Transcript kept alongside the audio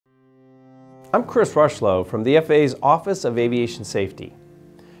I'm Chris Rushlow from the FAA's Office of Aviation Safety.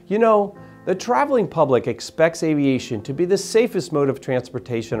 You know, the traveling public expects aviation to be the safest mode of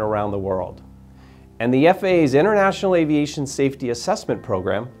transportation around the world. And the FAA's International Aviation Safety Assessment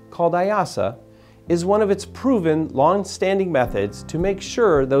Program, called IASA, is one of its proven, long-standing methods to make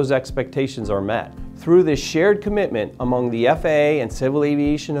sure those expectations are met. Through this shared commitment among the FAA and civil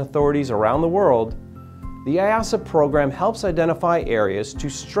aviation authorities around the world, the IASA program helps identify areas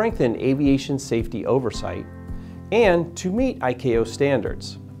to strengthen aviation safety oversight and to meet ICAO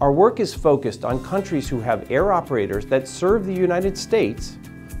standards. Our work is focused on countries who have air operators that serve the United States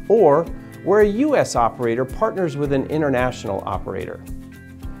or where a U.S. operator partners with an international operator.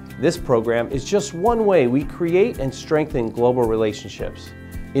 This program is just one way we create and strengthen global relationships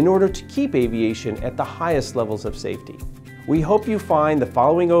in order to keep aviation at the highest levels of safety. We hope you find the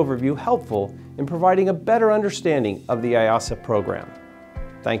following overview helpful in providing a better understanding of the IASA program.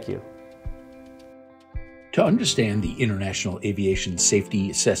 Thank you. To understand the International Aviation Safety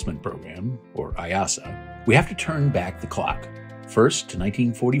Assessment Program, or IASA, we have to turn back the clock, first to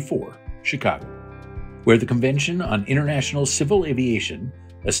 1944, Chicago, where the Convention on International Civil Aviation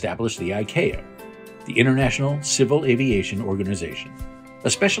established the ICAO, the International Civil Aviation Organization, a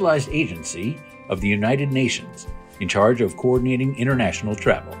specialized agency of the United Nations in charge of coordinating international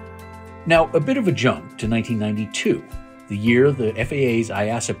travel. Now, a bit of a jump to 1992, the year the FAA's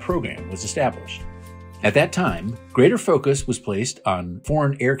IASA program was established. At that time, greater focus was placed on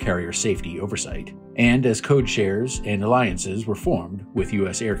foreign air carrier safety oversight, and as code shares and alliances were formed with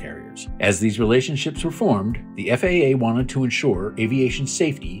U.S. air carriers. As these relationships were formed, the FAA wanted to ensure aviation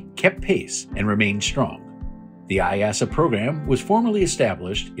safety kept pace and remained strong. The IASA program was formally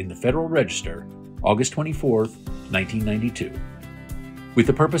established in the Federal Register August 24, 1992. With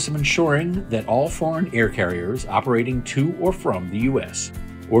the purpose of ensuring that all foreign air carriers operating to or from the U.S.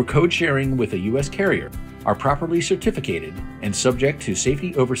 or code sharing with a U.S. carrier are properly certificated and subject to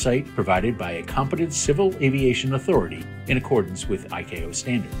safety oversight provided by a competent civil aviation authority in accordance with ICAO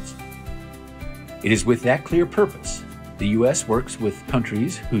standards. It is with that clear purpose the U.S. works with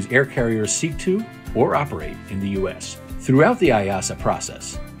countries whose air carriers seek to or operate in the U.S. Throughout the IASA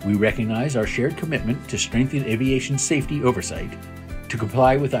process, we recognize our shared commitment to strengthen aviation safety oversight, to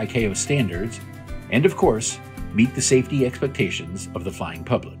comply with ICAO standards, and of course, meet the safety expectations of the flying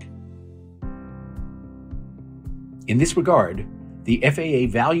public. In this regard, the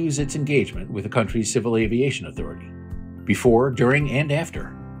FAA values its engagement with a country's civil aviation authority. Before, during, and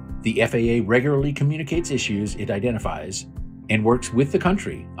after, the FAA regularly communicates issues it identifies and works with the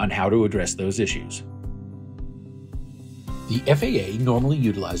country on how to address those issues. The FAA normally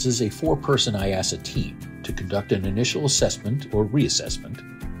utilizes a 4-person IASA team to conduct an initial assessment or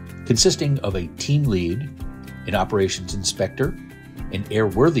reassessment, consisting of a team lead, an operations inspector, an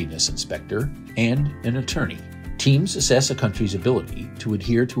airworthiness inspector, and an attorney. Teams assess a country's ability to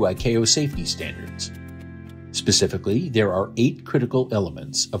adhere to ICAO safety standards. Specifically, there are 8 critical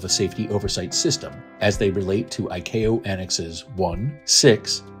elements of a safety oversight system as they relate to ICAO Annexes 1,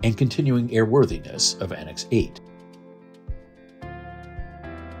 6, and continuing airworthiness of Annex 8.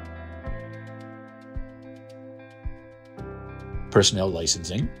 Personnel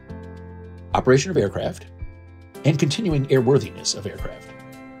licensing, operation of aircraft, and continuing airworthiness of aircraft.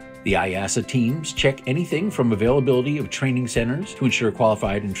 The IASA teams check anything from availability of training centers to ensure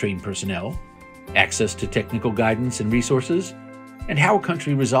qualified and trained personnel, access to technical guidance and resources, and how a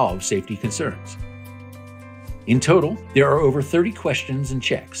country resolves safety concerns. In total, there are over 30 questions and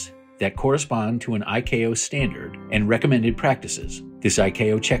checks that correspond to an ICAO standard and recommended practices. This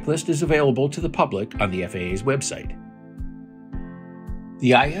ICAO checklist is available to the public on the FAA's website.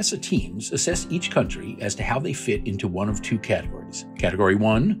 The IASA teams assess each country as to how they fit into one of 2 categories. Category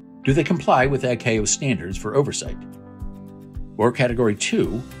 1, do they comply with ICAO standards for oversight? Or Category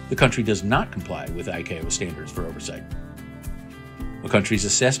 2, the country does not comply with ICAO standards for oversight. A country's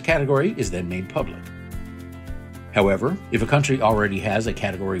assessed category is then made public. However, if a country already has a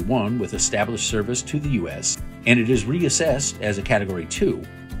Category 1 with established service to the U.S. and it is reassessed as a Category 2,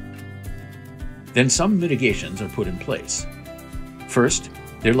 then some mitigations are put in place. First,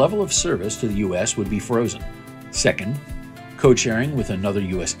 their level of service to the U.S. would be frozen. Second, code sharing with another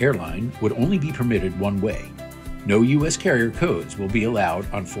U.S. airline would only be permitted one way. No U.S. carrier codes will be allowed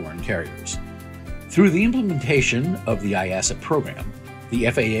on foreign carriers. Through the implementation of the IASA program,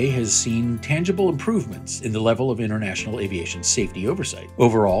 the FAA has seen tangible improvements in the level of international aviation safety oversight.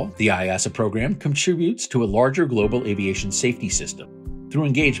 Overall, the IASA program contributes to a larger global aviation safety system through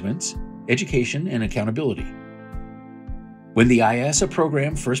engagements, education, and accountability. When the IASA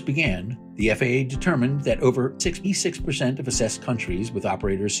program first began, the FAA determined that over 66% of assessed countries with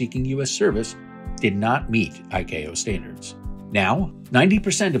operators seeking U.S. service did not meet ICAO standards. Now,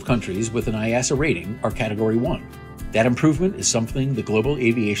 90% of countries with an IASA rating are Category 1. That improvement is something the global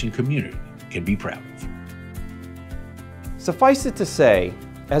aviation community can be proud of. Suffice it to say,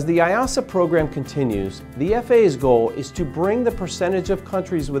 as the IASA program continues, the FAA's goal is to bring the percentage of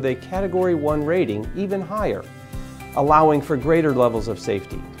countries with a Category 1 rating even higher, allowing for greater levels of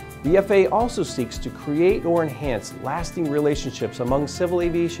safety. The FAA also seeks to create or enhance lasting relationships among civil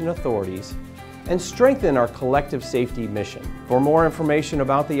aviation authorities and strengthen our collective safety mission. For more information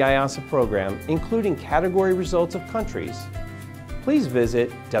about the IASA program, including category results of countries, please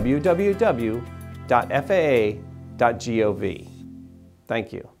visit www.faa.gov.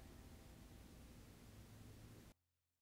 Thank you.